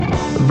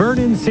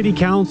Vernon City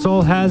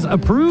Council has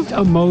approved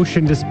a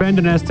motion to spend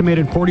an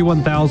estimated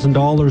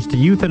 $41,000 to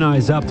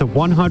euthanize up to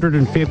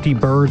 150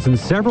 birds in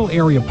several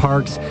area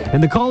parks,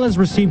 and the call has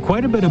received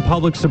quite a bit of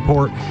public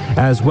support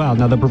as well.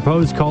 Now, the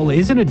proposed call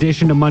is in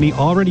addition to money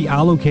already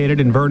allocated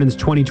in Vernon's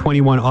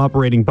 2021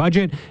 operating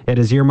budget. It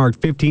has earmarked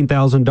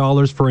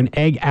 $15,000 for an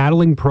egg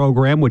addling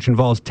program, which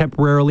involves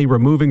temporarily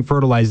removing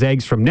fertilized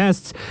eggs from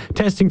nests,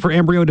 testing for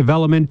embryo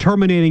development,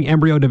 terminating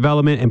embryo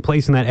development, and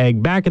placing that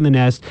egg back in the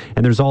nest.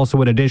 And there's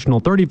also an additional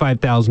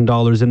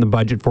 $35,000 in the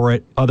budget for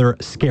other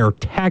scare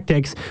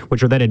tactics,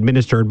 which are then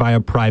administered by a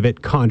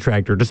private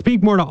contractor. To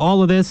speak more to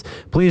all of this,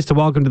 pleased to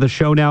welcome to the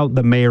show now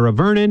the Mayor of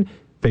Vernon,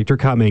 Victor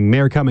Cumming.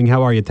 Mayor Cumming,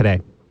 how are you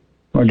today?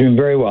 We're doing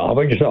very well. How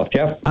about yourself,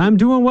 Jeff? I'm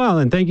doing well,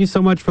 and thank you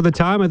so much for the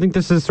time. I think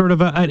this is sort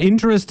of an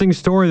interesting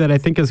story that I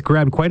think has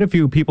grabbed quite a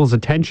few people's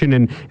attention,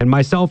 and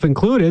myself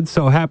included,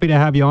 so happy to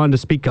have you on to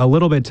speak a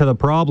little bit to the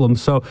problem.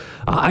 So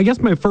I guess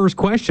my first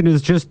question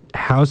is just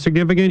how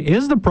significant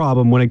is the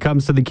problem when it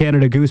comes to the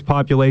Canada goose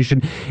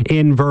population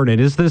in Vernon?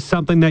 Is this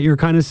something that you're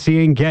kind of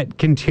seeing get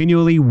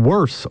continually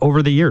worse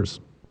over the years?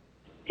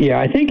 Yeah,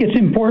 I think it's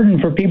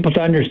important for people to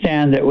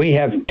understand that we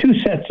have two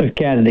sets of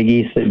Canada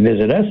geese that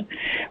visit us.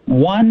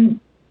 One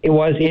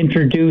was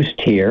introduced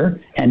here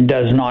and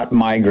does not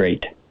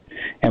migrate.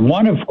 And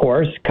one, of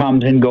course,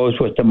 comes and goes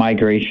with the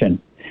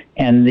migration.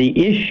 And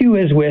the issue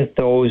is with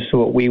those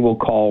what we will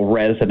call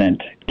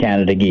resident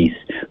Canada geese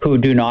who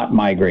do not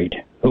migrate,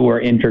 who were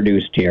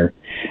introduced here.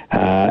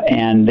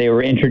 And they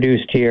were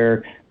introduced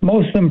here,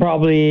 most of them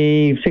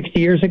probably 60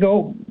 years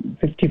ago,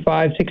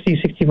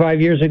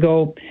 65 years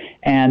ago,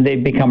 and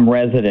they've become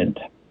resident.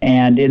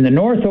 And in the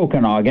North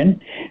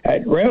Okanagan,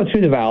 right out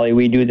through the valley,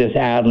 we do this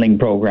addling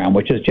program,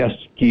 which is just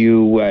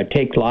you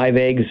take live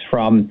eggs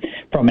from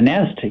a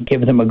nest,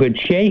 give them a good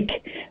shake,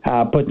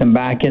 put them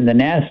back in the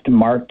nest,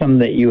 mark them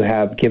that you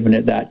have given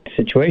it that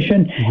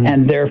situation,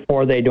 and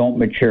therefore they don't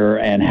mature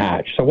and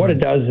hatch. So what it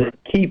does is it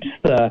keeps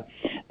the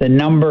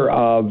number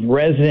of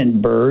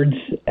resident birds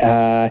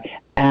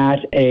at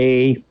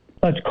a,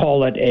 let's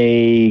call it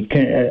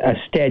a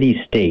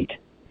steady state.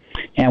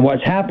 And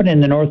what's happened in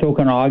the North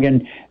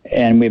Okanagan,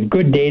 and we have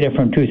good data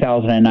from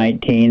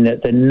 2019,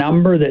 that the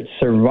number that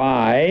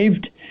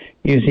survived,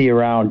 usually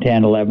around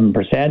 10,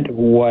 11%,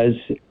 was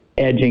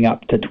edging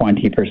up to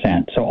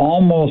 20%. So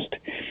almost,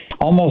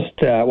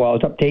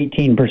 it's up to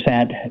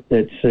 18%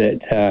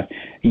 that's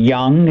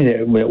young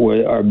that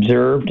were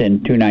observed in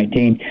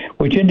 2019,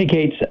 which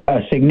indicates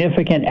a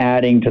significant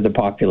adding to the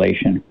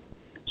population.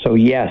 So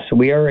yes,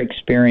 we are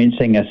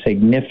experiencing a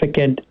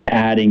significant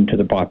adding to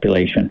the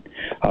population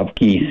of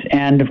geese.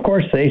 And of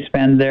course, they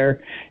spend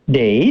their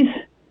days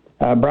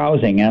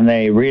browsing, and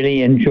they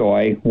really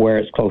enjoy where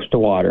it's close to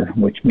water,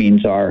 which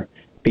means our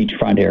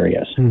beachfront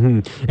areas.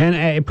 And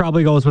it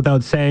probably goes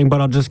without saying,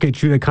 but I'll just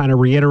get you to kind of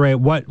reiterate,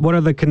 what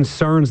are the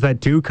concerns that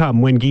do come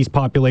when geese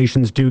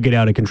populations do get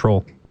out of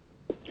control?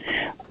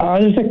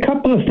 There's a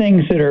couple of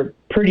things that are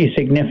pretty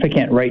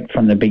significant right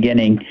from the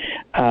beginning.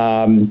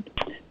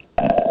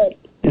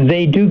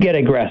 They do get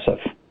aggressive.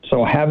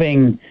 So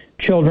having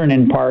children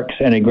in parks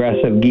and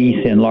aggressive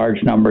geese in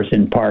large numbers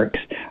in parks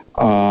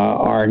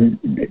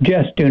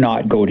just do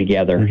not go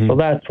together. So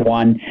that's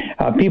one.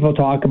 People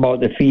talk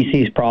about the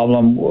feces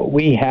problem.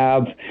 We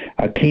have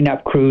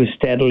cleanup crews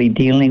steadily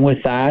dealing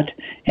with that,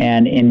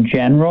 and in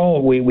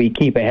general, we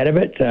keep ahead of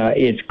it.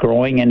 It's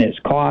growing in its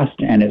cost,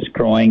 and it's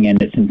growing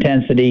in its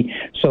intensity.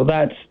 So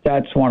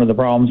that's one of the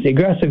problems. The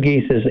aggressive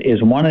geese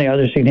is one of the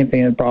other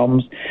significant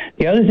problems.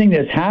 The other thing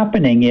that's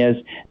happening is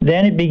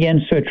then it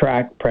begins to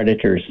attract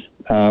predators.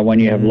 When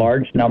you have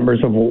large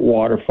numbers of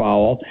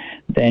waterfowl,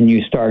 then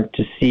you start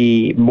to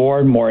see more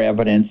and more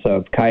evidence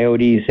of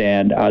coyotes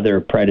and other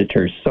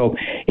predators. So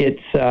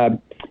it's a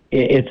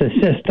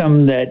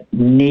system that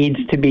needs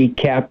to be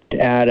kept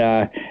at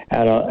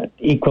a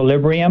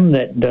equilibrium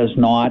that does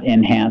not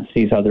enhance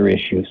these other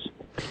issues.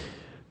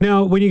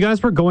 Now, when you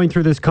guys were going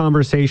through this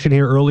conversation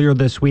here earlier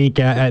this week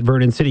at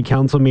Vernon City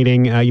Council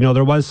meeting,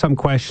 there was some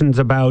questions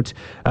about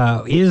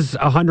is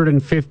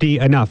 150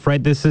 enough,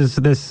 right?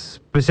 This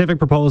specific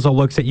proposal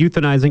looks at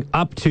euthanizing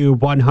up to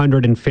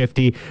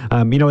 150.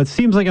 It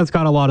seems like it's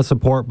got a lot of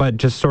support, but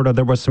just sort of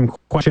there was some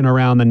question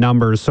around the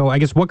numbers. So I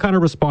guess what kind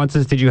of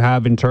responses did you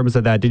have in terms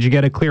of that? Did you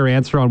get a clear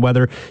answer on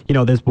whether,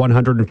 this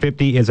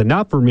 150 is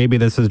enough, or maybe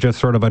this is just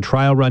sort of a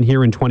trial run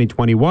here in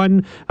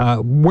 2021?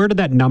 Where did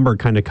that number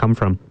kind of come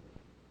from?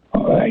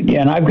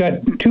 And I've got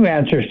two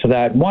answers to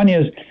that. One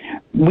is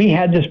we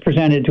had this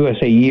presented to us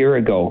a year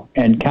ago,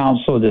 and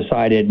Council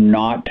decided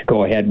not to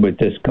go ahead with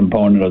this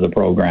component of the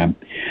program.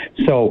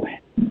 So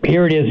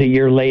here it is a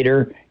year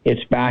later.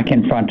 It's back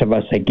in front of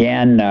us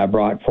again,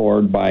 brought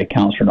forward by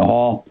Councillor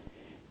Nahal.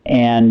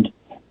 And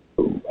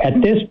at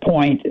this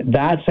point,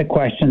 that's a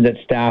question that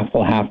staff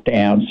will have to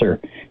answer.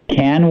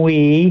 Can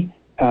we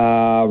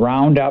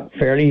round up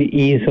fairly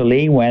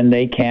easily when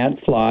they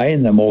can't fly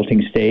in the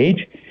molting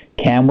stage?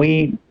 Can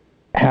we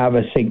have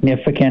a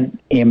significant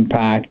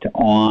impact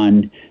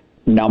on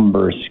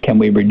numbers? Can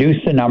we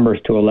reduce the numbers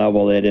to a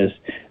level that is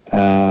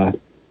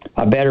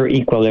a better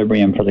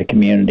equilibrium for the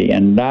community.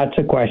 And that's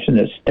a question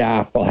that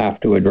staff will have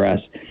to address.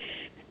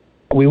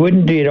 We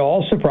wouldn't be at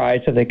all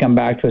surprised if they come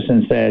back to us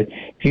and said,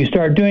 if you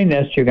start doing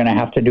this, you're going to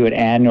have to do it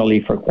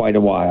annually for quite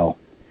a while.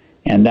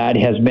 And that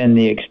has been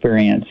the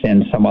experience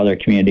in some other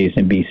communities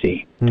in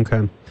BC.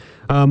 Okay.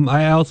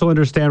 I also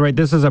understand, right,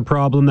 this is a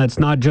problem that's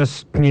not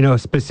just,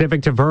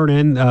 specific to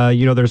Vernon.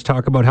 There's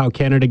talk about how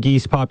Canada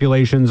geese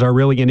populations are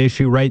really an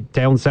issue right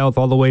down south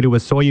all the way to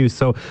Osoyoos.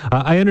 So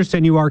I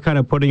understand you are kind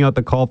of putting out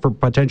the call for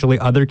potentially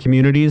other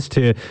communities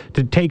to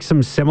take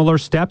some similar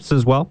steps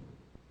as well.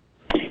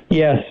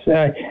 Yes.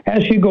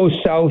 As you go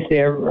south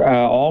there,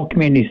 all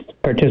communities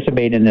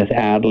participate in this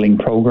ADLING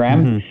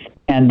program. Mm-hmm.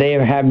 And they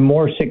have had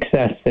more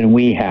success than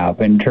we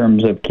have in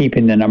terms of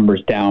keeping the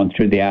numbers down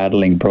through the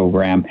ADLING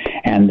program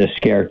and the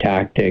scare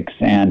tactics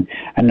and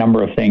a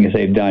number of things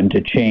they've done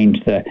to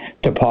change the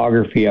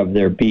topography of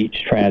their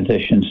beach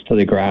transitions to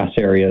the grass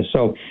areas.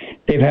 So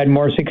they've had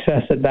more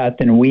success at that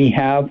than we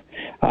have.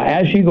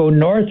 As you go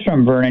north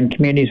from Vernon,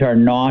 communities are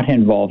not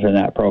involved in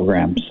that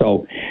program.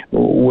 So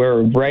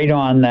we're right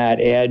on that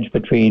edge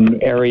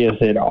between areas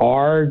that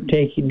are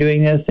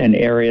doing this and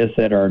areas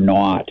that are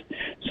not.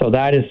 So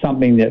that is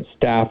something that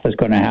staff is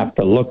going to have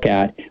to look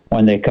at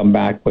when they come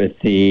back with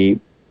the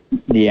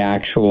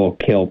actual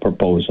kill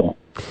proposal.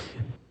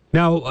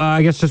 Now,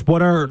 I guess just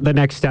what are the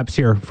next steps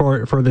here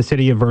for the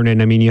city of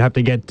Vernon? I mean, you have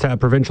to get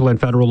provincial and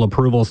federal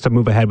approvals to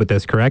move ahead with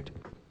this, correct?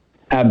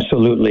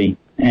 Absolutely.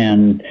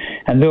 And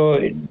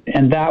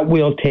that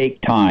will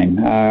take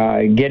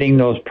time. Getting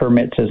those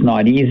permits is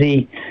not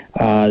easy.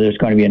 There's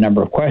going to be a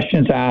number of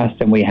questions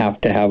asked, and we have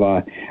to have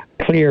a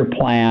clear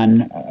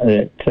plan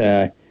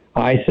that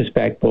I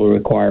suspect will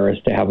require us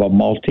to have a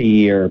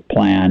multi-year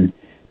plan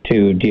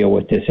to deal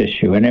with this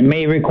issue. And it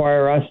may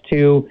require us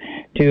to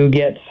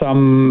get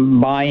some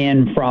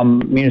buy-in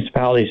from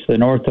municipalities to the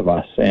north of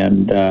us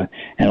and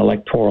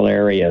electoral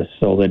areas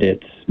so that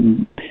it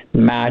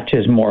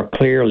matches more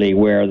clearly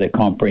where the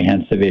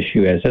comprehensive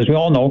issue is. As we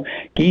all know,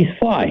 geese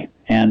fly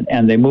and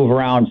they move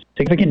around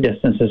significant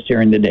distances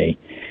during the day,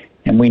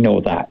 and we know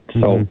that.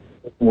 Mm-hmm. So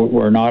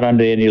we're not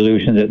under any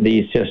illusion that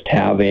these just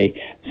have a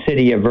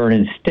City of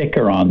Vernon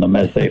sticker on them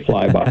as they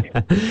fly by.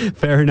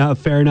 Fair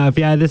enough.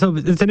 Yeah,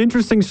 it's an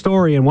interesting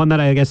story, and one that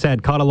I guess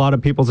had caught a lot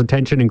of people's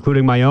attention,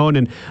 including my own,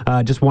 and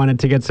just wanted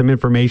to get some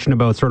information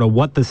about sort of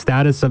what the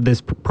status of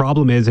this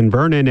problem is in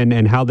Vernon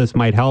and how this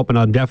might help. And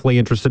I'm definitely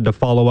interested to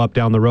follow up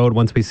down the road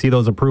once we see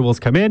those approvals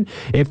come in,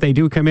 if they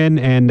do come in,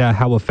 and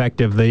how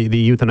effective the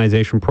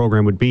euthanization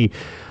program would be.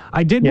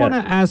 I did want to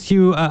ask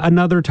you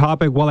another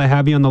topic while I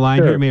have you on the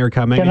line here, Mayor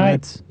Cumming.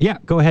 Yeah,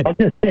 go ahead. I'll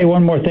just say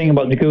one more thing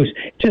about the goose.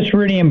 Just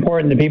really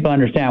important that people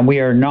understand we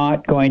are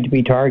not going to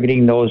be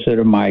targeting those that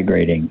are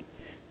migrating.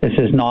 This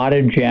is not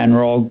a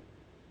general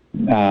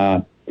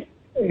Canada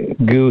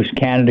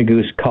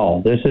goose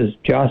cull. This is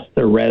just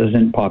the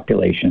resident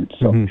population.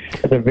 So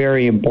It's a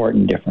very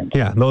important difference.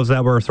 Yeah, those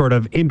that were sort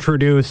of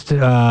introduced.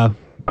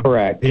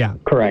 Correct. Yeah.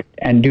 Correct.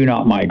 And do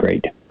not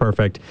migrate.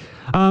 Perfect.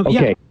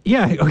 Okay.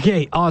 Yeah.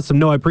 Okay. Awesome.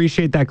 No, I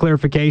appreciate that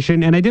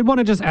clarification. And I did want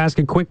to just ask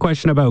a quick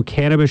question about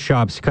cannabis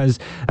shops, because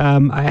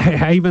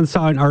I even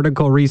saw an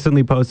article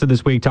recently posted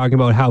this week talking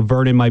about how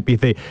Vernon might be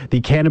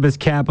the cannabis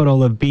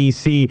capital of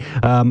BC.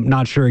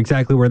 Not sure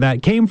exactly where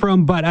that came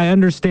from, but I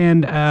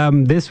understand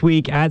this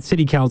week at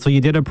City Council,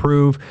 you did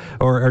approve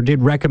or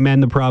did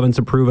recommend the province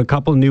approve a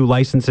couple new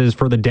licenses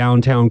for the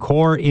downtown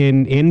core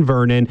in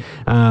Vernon.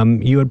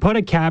 You had put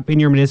a cap in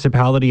your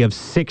municipality of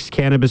 6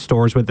 cannabis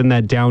stores within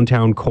that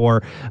downtown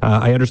core.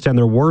 I understand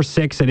there were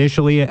 6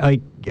 initially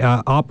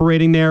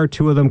operating there.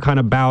 2 of them kind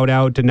of bowed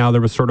out, and now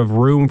there was sort of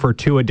room for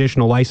 2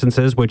 additional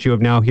licenses, which you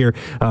have now here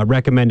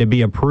recommended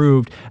be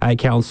approved at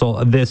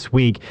council this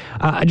week.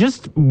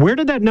 Just where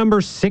did that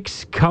number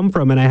 6 come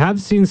from? And I have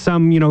seen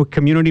some,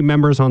 community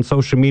members on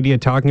social media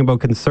talking about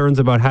concerns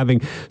about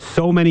having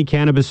so many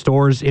cannabis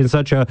stores in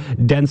such a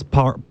dense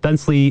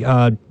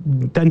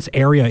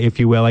area, if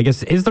you will. I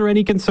guess, is there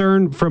any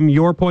concern from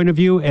your point of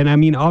view? And I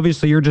mean,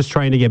 obviously, you're just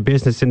trying to get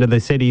business into the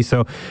city,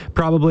 so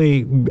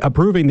probably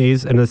approving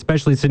these, and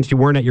especially since you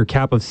weren't at your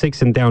cap of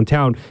 6 in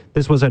downtown,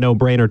 this was a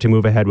no-brainer to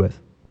move ahead with.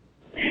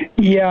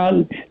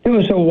 Yeah, there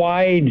was a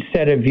wide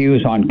set of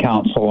views on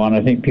council, and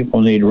I think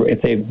people need,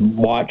 if they've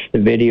watched the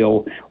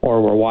video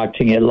or were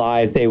watching it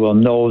live, they will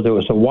know there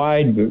was a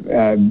wide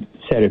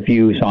set of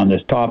views on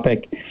this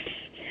topic.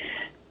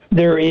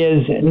 There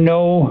is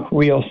no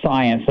real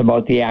science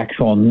about the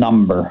actual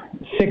number.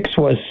 6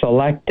 was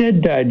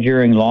selected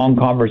during long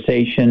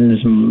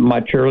conversations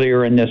much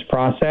earlier in this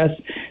process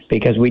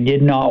because we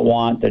did not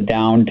want the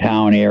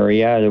downtown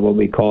area, what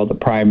we call the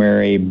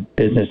primary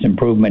business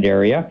improvement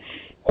area,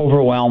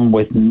 overwhelmed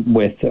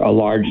with a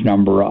large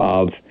number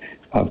of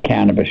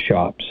cannabis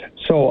shops.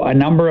 So a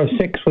number of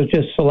 6 was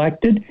just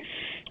selected.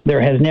 There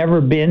has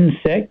never been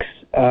 6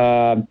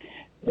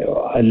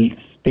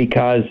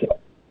 because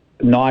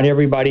not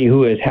everybody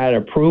who has had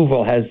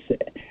approval has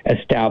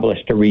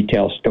established a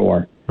retail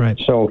store. Right.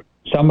 So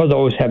Some of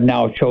those have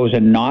now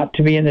chosen not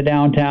to be in the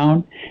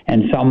downtown,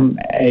 and some.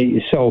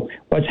 So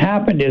what's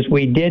happened is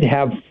we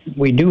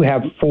do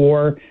have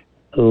 4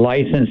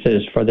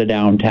 licenses for the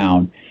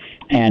downtown,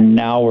 and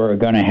now we're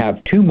going to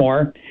have 2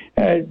 more.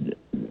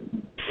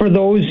 For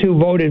those who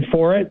voted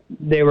for it,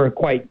 they were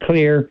quite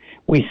clear.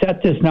 We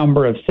set this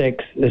number of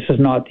 6. This is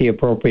not the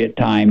appropriate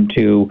time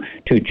to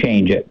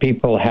change it.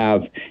 People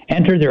have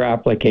entered their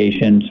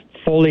applications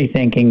fully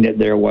thinking that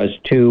there was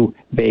 2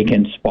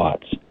 vacant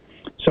spots.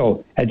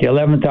 So at the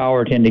 11th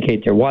hour, to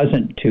indicate there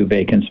wasn't 2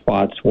 vacant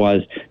spots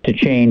was to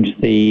change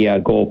the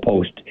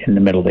goalpost in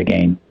the middle of the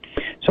game.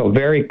 So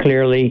very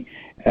clearly,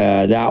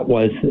 that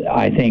was,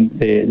 I think,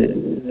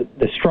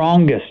 the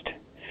strongest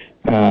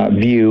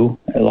view.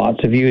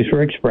 Lots of views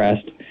were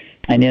expressed,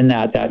 and in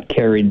that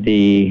carried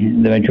the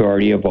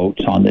majority of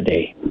votes on the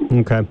day.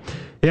 Okay.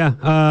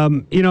 Yeah.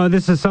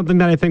 This is something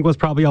that I think was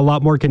probably a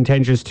lot more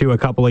contentious too a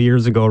couple of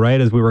years ago,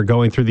 right? As we were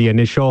going through the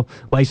initial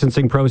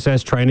licensing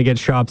process, trying to get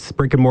shops,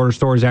 brick and mortar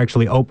stores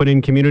actually open in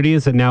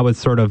communities. And now it's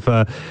sort of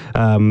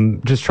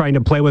just trying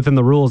to play within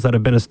the rules that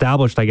have been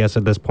established, I guess,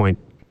 at this point.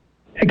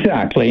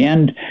 Exactly,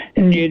 and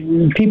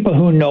people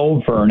who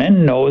know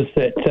Vernon knows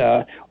that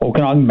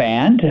Okanagan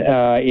Band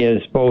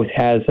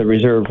has a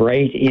reserve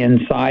right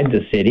inside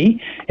the city,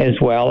 as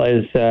well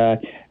as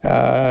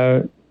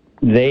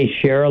they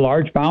share a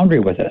large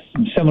boundary with us,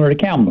 similar to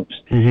Kamloops.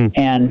 Mm-hmm.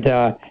 And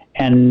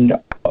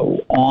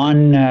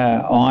on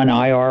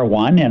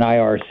IR1 and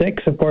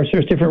IR6, of course,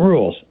 there's different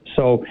rules.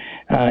 So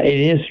it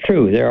is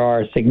true there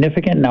are a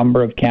significant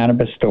number of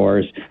cannabis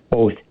stores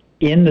both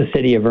in the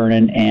city of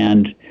Vernon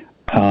and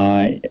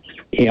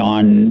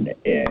on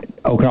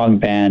Okanagan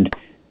Band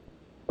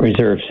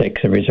Reserve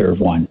 6 and Reserve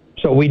 1.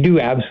 So we do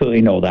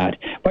absolutely know that.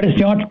 But it's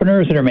the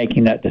entrepreneurs that are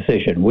making that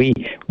decision. We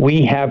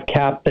have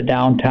capped the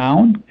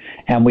downtown,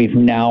 and we've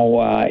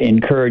now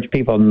encouraged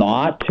people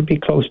not to be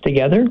close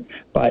together.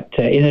 But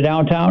in the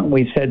downtown,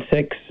 we've said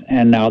 6,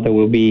 and now there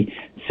will be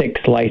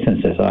 6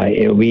 licenses.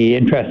 It'll be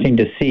interesting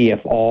to see if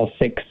all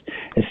 6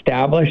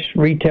 establish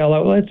retail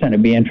outlets, and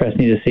it'd be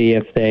interesting to see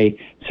if they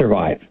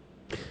survive.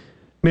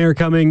 Mayor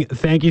Cumming,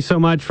 thank you so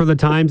much for the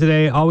time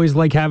today. Always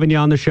like having you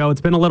on the show.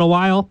 It's been a little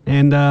while,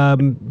 and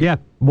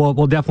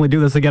we'll definitely do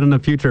this again in the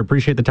future.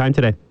 Appreciate the time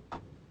today.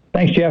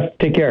 Thanks, Jeff.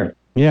 Take care.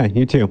 Yeah,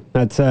 you too.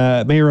 That's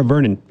Mayor of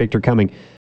Vernon, Victor Cumming.